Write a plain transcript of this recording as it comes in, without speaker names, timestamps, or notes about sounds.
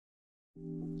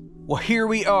Well, here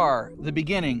we are, the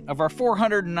beginning of our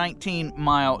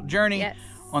 419-mile journey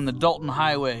on the Dalton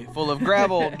Highway, full of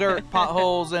gravel, dirt,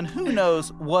 potholes, and who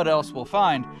knows what else we'll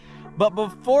find. But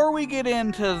before we get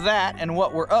into that and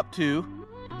what we're up to,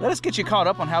 let us get you caught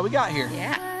up on how we got here.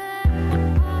 Yeah.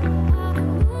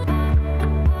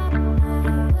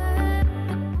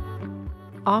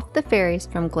 Off the ferries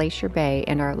from Glacier Bay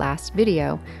in our last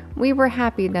video, we were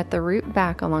happy that the route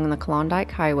back along the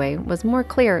Klondike Highway was more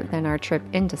clear than our trip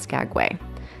into Skagway.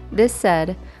 This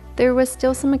said, there was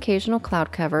still some occasional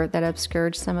cloud cover that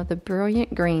obscured some of the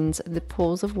brilliant greens the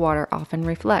pools of water often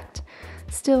reflect.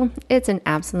 Still, it's an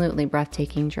absolutely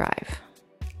breathtaking drive.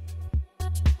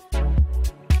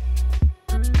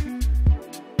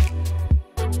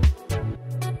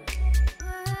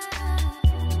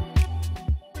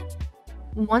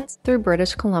 Once through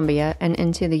British Columbia and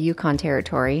into the Yukon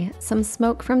Territory, some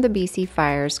smoke from the BC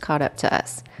fires caught up to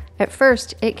us. At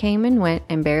first, it came and went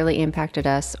and barely impacted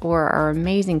us or our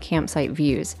amazing campsite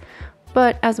views.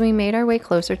 But as we made our way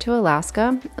closer to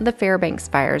Alaska, the Fairbanks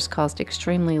fires caused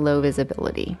extremely low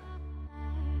visibility.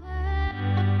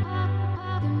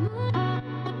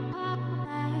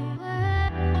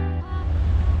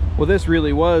 Well, this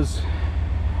really was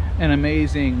an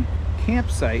amazing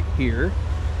campsite here.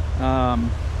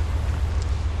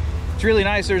 It's really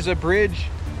nice. There's a bridge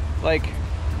like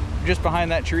just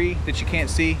behind that tree that you can't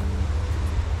see.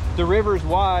 The river's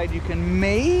wide. You can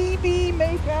maybe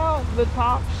make out the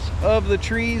tops of the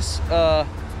trees.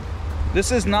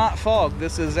 This is not fog.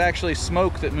 This is actually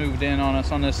smoke that moved in on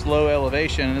us on this low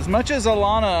elevation. And as much as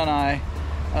Alana and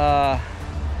I,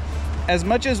 as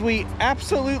much as we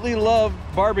absolutely love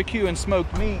barbecue and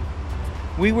smoked meat,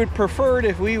 we would prefer it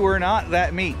if we were not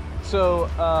that meat. So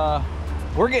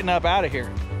we're getting up out of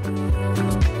here.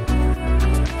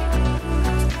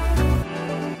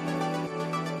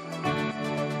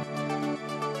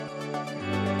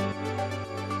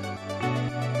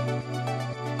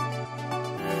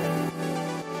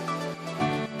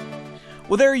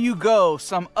 Well, there you go.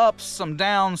 Some ups, some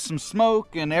downs, some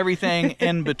smoke, and everything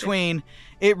in between.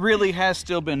 It really has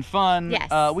still been fun.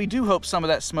 Yes. We do hope some of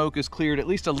that smoke is cleared at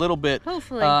least a little bit.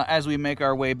 Hopefully. As we make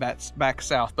our way back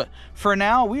south. But for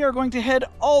now, we are going to head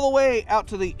all the way out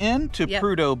to the end to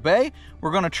Prudhoe Bay.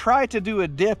 We're going to try to do a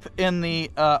dip in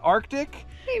the Arctic.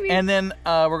 Maybe. And then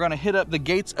we're going to hit up the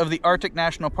gates of the Arctic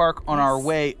National Park on our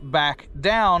way back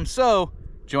down. So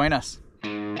join us.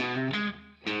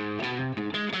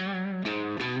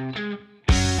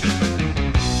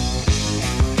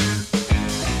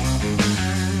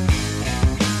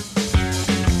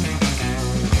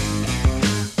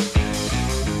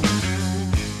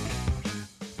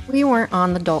 We weren't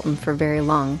on the Dalton for very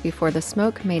long before the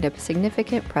smoke made a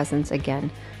significant presence again.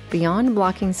 Beyond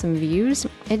blocking some views,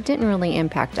 it didn't really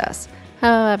impact us.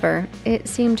 However, it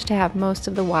seemed to have most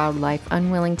of the wildlife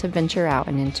unwilling to venture out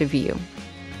and into view.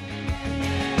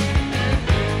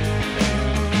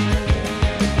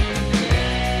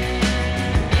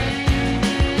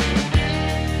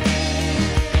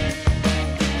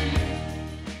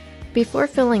 Before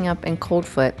filling up in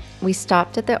Coldfoot, we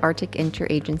stopped at the Arctic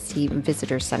Interagency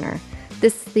Visitor Center.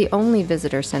 This is the only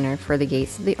visitor center for the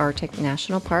gates of the Arctic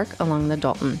National Park along the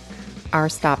Dalton. Our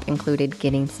stop included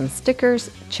getting some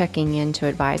stickers, checking in to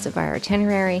advise of our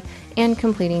itinerary, and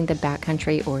completing the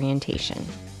backcountry orientation.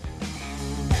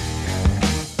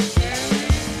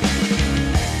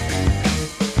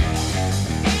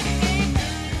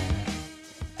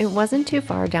 It wasn't too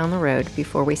far down the road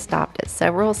before we stopped at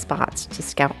several spots to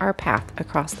scout our path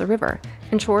across the river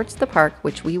and towards the park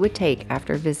which we would take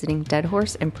after visiting Dead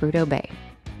Horse and Prudhoe Bay.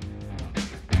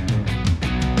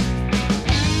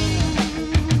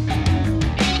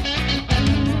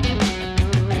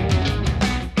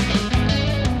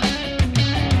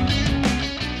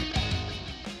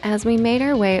 As we made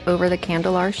our way over the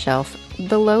Candelar Shelf,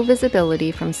 the low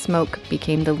visibility from smoke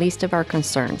became the least of our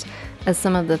concerns, as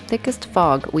some of the thickest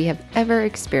fog we have ever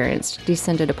experienced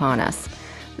descended upon us.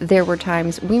 There were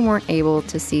times we weren't able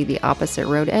to see the opposite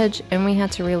road edge, and we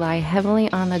had to rely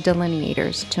heavily on the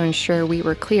delineators to ensure we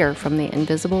were clear from the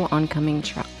invisible oncoming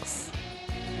trucks.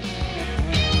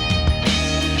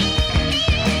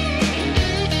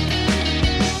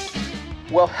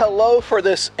 Well, hello for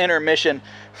this intermission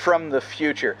from the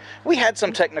future. We had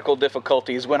some technical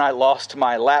difficulties when I lost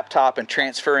my laptop and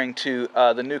transferring to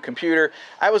the new computer.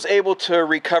 I was able to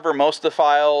recover most of the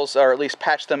files, or at least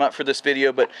patch them up for this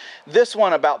video, but this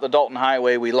one about the Dalton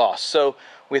Highway we lost. So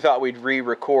we thought we'd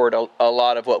re-record a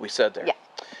lot of what we said there. Yeah.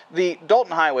 The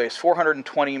Dalton Highway is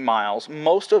 420 miles,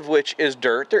 most of which is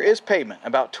dirt. There is pavement,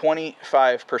 about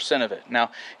 25% of it. Now,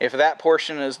 if that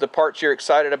portion is the parts you're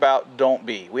excited about, don't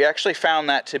be. We actually found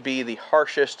that to be the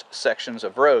harshest sections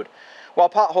of road. While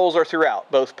potholes are throughout,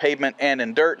 both pavement and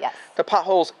in dirt, Yes. the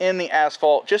potholes in the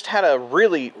asphalt just had a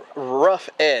really rough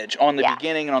edge on the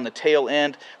beginning and on the tail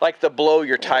end, like the blow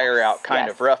your tire out kind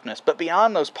of roughness. But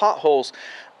beyond those potholes,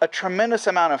 a tremendous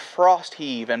amount of frost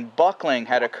heave and buckling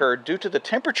had occurred due to the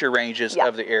temperature ranges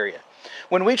of the area.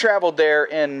 When we traveled there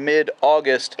in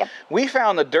mid-August, we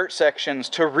found the dirt sections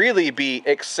to really be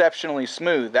exceptionally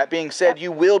smooth. That being said,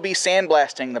 you will be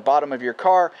sandblasting the bottom of your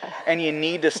car, and you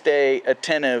need to stay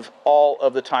attentive all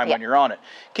of the time when you're on it.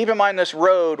 Keep in mind this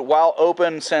road, while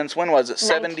open since, when was it,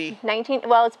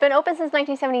 well, it's been open since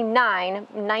 1979.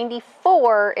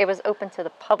 94, it was open to the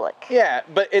public. Yeah,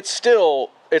 but it's still,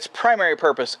 its primary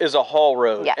purpose is a haul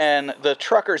road, and the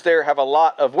truckers there have a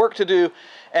lot of work to do,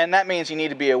 and that means you need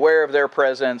to be aware of their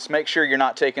presence, make sure you're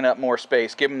not taking up more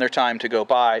space, give them their time to go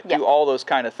by, do all those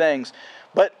kind of things.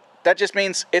 But that just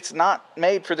means it's not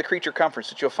made for the creature comforts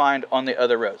that you'll find on the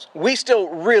other roads. We still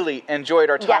really enjoyed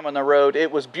our time on the road.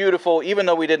 It was beautiful, even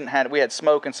though we had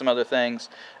smoke and some other things.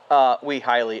 We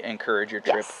highly encourage your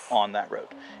trip on that road.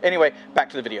 Anyway, back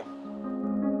to the video.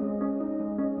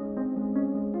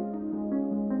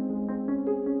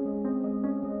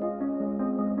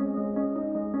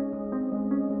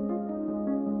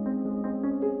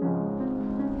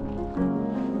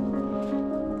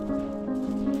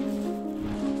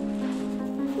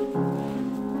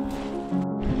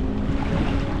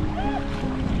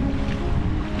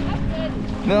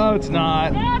 No, it's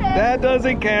not. That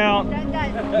doesn't count.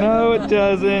 No, it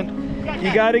doesn't.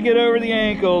 You got to get over the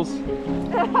ankles.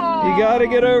 You got to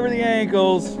get over the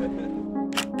ankles.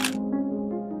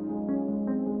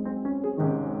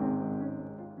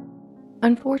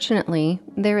 Unfortunately,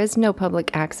 there is no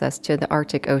public access to the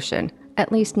Arctic Ocean,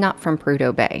 at least not from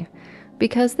Prudhoe Bay.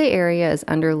 Because the area is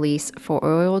under lease for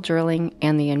oil drilling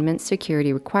and the immense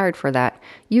security required for that,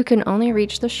 you can only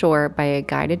reach the shore by a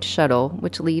guided shuttle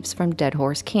which leaves from Dead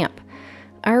Horse Camp.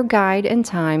 Our guide and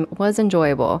time was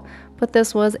enjoyable, but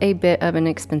this was a bit of an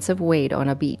expensive wait on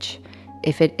a beach.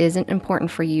 If it isn't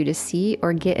important for you to see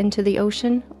or get into the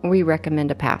ocean, we recommend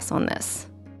a pass on this.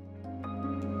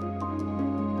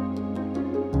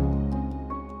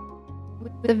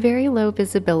 With the very low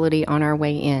visibility on our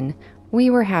way in, we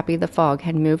were happy the fog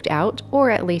had moved out, or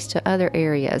at least to other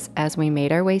areas, as we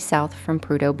made our way south from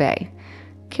Prudhoe Bay.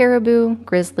 Caribou,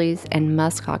 grizzlies, and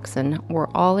musk oxen were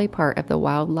all a part of the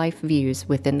wildlife views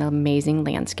within the amazing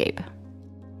landscape.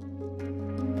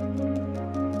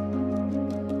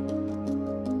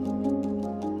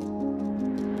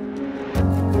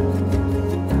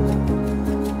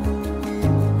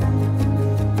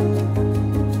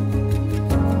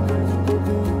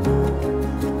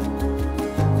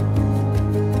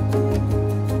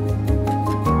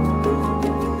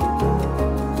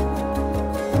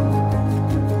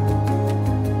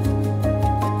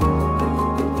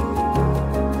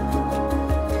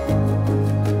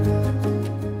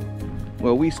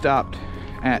 Well, we stopped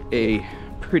at a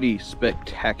pretty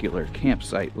spectacular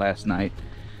campsite last night.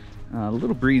 A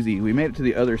little breezy. We made it to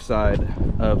the other side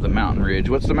of the mountain ridge.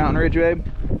 What's the mountain ridge, babe?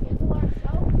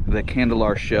 The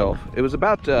Candelar Shelf. It was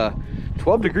about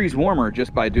 12 degrees warmer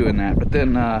just by doing that, but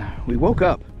then we woke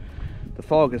up. The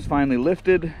fog has finally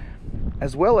lifted,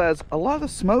 as well as a lot of the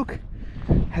smoke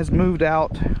has moved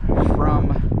out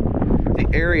from the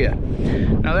area.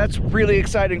 Now that's really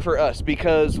exciting for us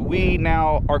because we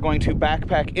now are going to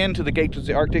backpack into the Gates of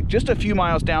the Arctic just a few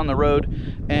miles down the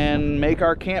road and make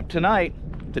our camp tonight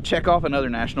to check off another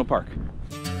national park.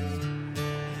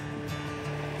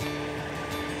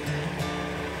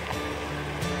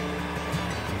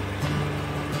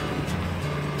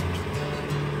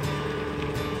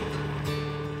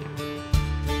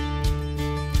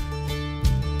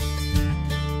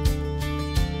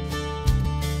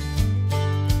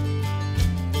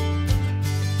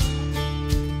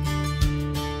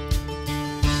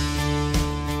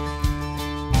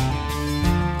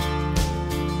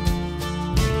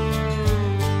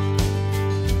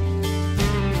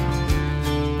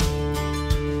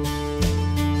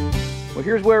 Well,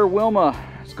 here's where Wilma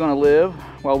is going to live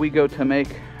while we go to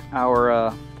make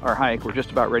our hike. We're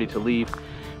just about ready to leave.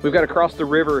 We've got to cross the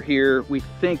river here. We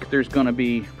think there's going to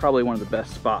be probably one of the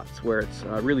best spots where it's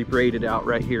really braided out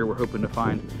right here. We're hoping to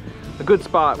find a good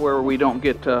spot where we don't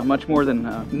get much more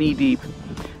than knee deep.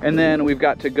 And then we've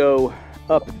got to go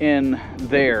up in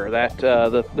there. That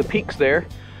the peaks there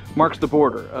marks the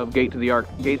border of Gates to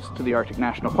the Arctic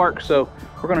National Park. So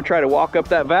we're going to try to walk up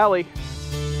that valley.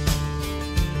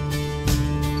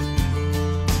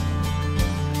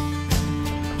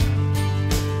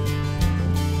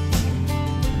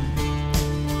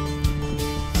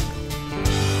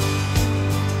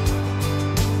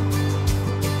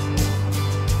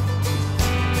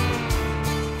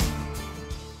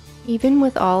 Even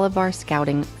with all of our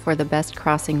scouting for the best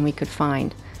crossing we could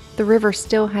find, the river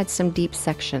still had some deep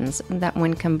sections that,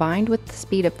 when combined with the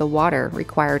speed of the water,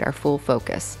 required our full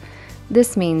focus.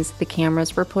 This means the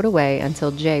cameras were put away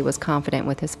until Jay was confident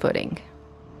with his footing.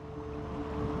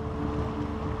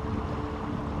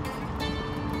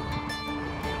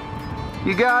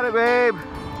 You got it, babe.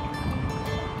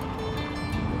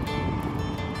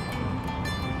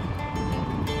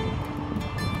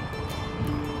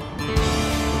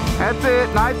 That's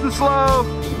it, nice and slow.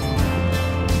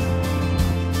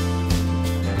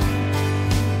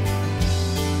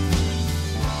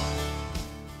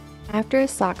 After a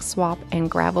sock swap and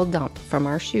gravel dump from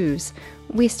our shoes,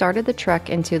 we started the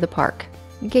trek into the park.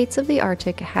 Gates of the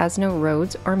Arctic has no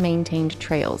roads or maintained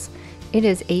trails. It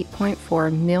is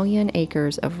 8.4 million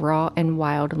acres of raw and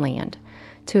wild land.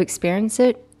 To experience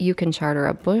it, you can charter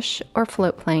a bush or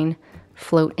float plane,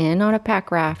 float in on a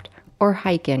pack raft, or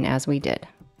hike in as we did.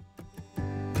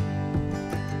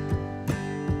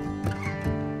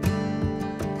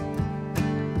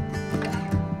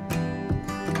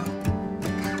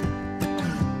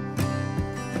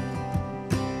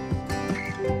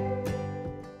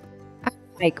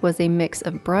 Hike was a mix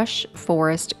of brush,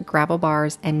 forest, gravel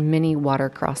bars, and many water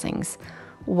crossings.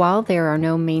 While there are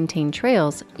no maintained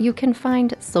trails, you can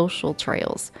find social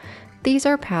trails. These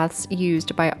are paths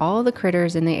used by all the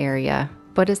critters in the area,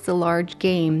 but it's the large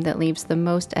game that leaves the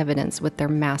most evidence with their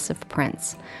massive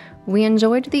prints. We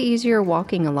enjoyed the easier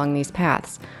walking along these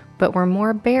paths, but were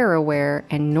more bear aware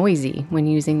and noisy when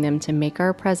using them to make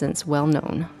our presence well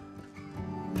known.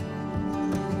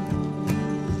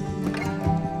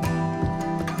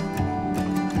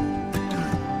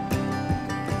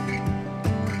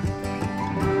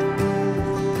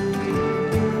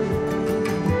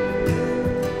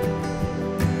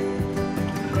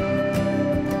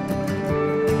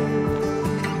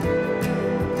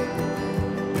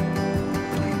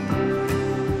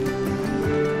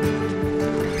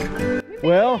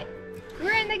 Well,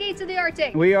 We're in the gates of the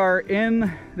Arctic. we are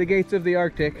in the gates of the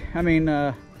Arctic. I mean,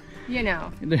 You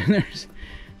know. there's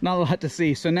not a lot to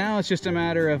see. So now it's just a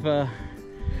matter of,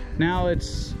 now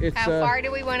it's How far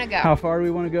do we want to go? how far do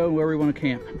we want to go, where we want to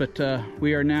camp. But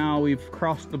we've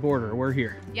crossed the border. We're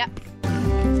here. Yep.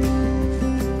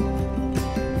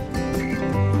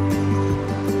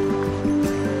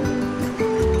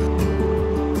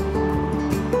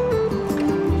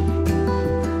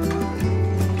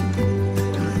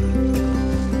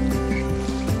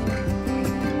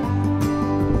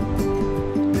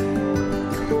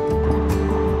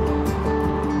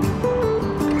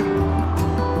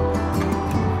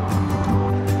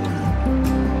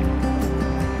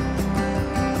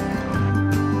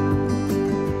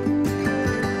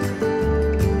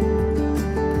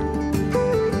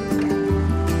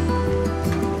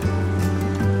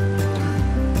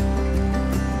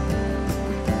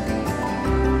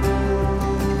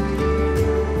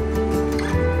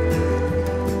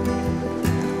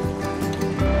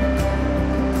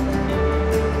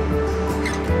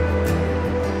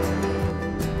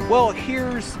 Well,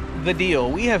 here's the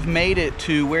deal. We have made it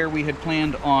to where we had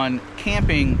planned on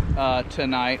camping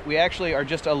tonight. We actually are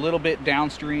just a little bit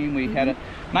downstream. We had a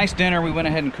nice dinner. We went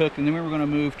ahead and cooked, and then we were going to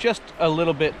move just a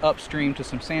little bit upstream to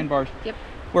some sandbars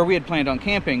where we had planned on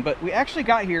camping. But we actually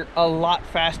got here a lot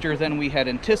faster than we had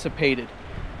anticipated.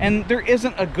 And there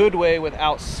isn't a good way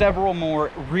without several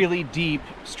more really deep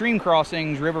stream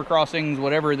crossings, river crossings,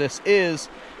 whatever this is,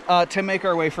 to make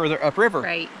our way further upriver.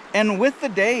 Right. And with the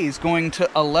days going to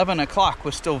 11 o'clock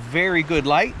with still very good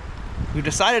light, we've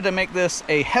decided to make this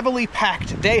a heavily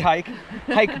packed day hike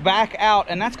back out,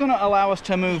 and that's going to allow us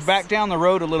to move back down the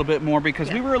road a little bit more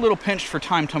because we were a little pinched for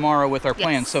time tomorrow with our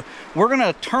plans. So we're going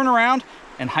to turn around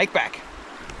and hike back.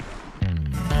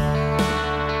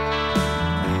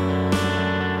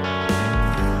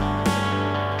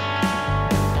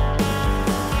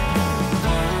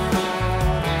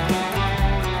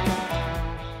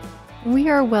 We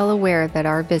are well aware that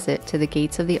our visit to the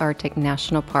Gates of the Arctic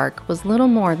National Park was little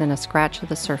more than a scratch of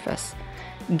the surface.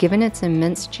 Given its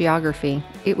immense geography,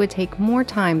 it would take more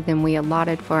time than we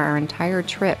allotted for our entire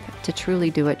trip to truly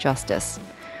do it justice.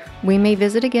 We may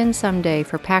visit again someday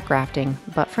for pack rafting,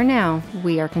 but for now,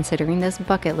 we are considering this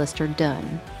bucket lister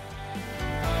done.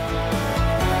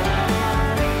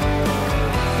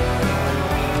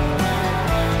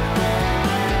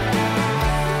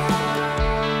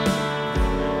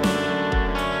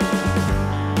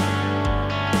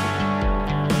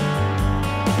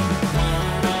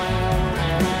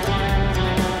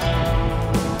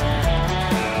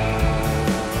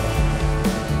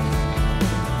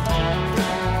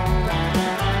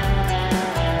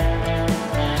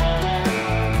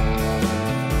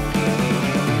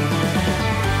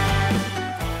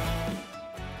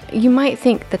 You might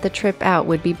think that the trip out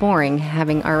would be boring,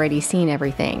 having already seen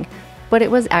everything, but it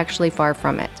was actually far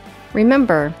from it.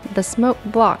 Remember, the smoke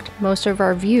blocked most of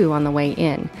our view on the way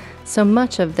in, so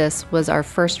much of this was our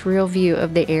first real view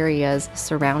of the areas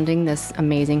surrounding this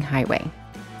amazing highway.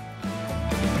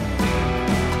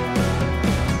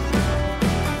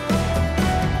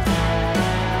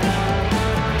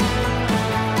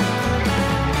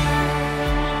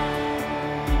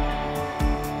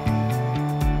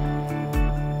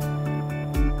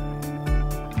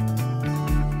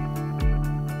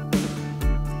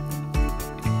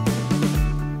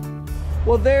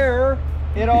 Well, there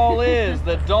it all is,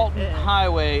 the Dalton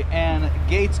Highway and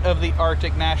gates of the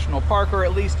Arctic National Park, or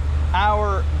at least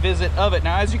our visit of it.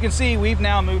 Now, as you can see, we've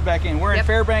now moved back in. We're in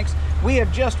Fairbanks. We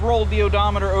have just rolled the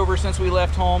odometer over since we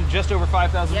left home, just over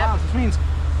 5,000 miles. This means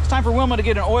it's time for Wilma to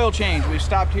get an oil change. We've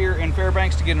stopped here in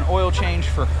Fairbanks to get an oil change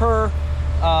for her.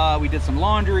 We did some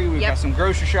laundry, we've got some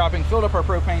grocery shopping, filled up our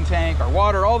propane tank, our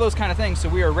water, all those kind of things, so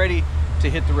we are ready to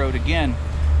hit the road again.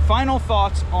 Final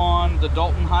thoughts on the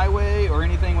Dalton Highway or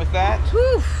anything with that?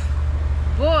 Oof,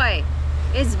 boy,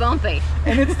 it's bumpy.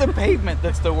 And it's the pavement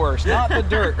that's the worst, not the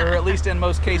dirt, or at least in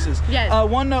most cases. Yes.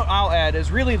 One note I'll add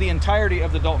is really the entirety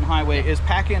of the Dalton Highway is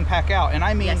pack in, pack out. And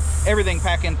I mean everything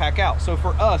pack in, pack out. So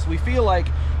for us, we feel like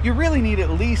you really need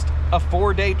at least a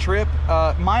 4-day trip.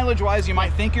 Mileage wise, you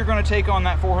might think you're going to take on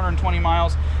that 420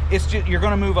 miles. It's just, you're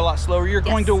going to move a lot slower. You're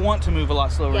going to want to move a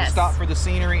lot slower, stop for the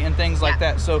scenery and things like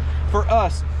that. So for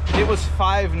us, it was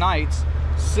 5 nights,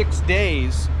 6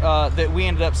 days that we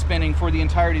ended up spending for the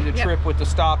entirety of the trip with the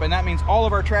stop. And that means all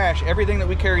of our trash, everything that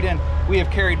we carried in, we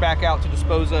have carried back out to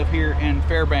dispose of here in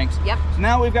Fairbanks. So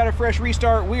now we've got a fresh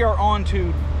restart. We are on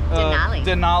to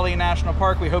Denali National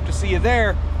Park. We hope to see you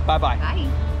there. Bye-bye.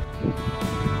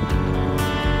 Bye.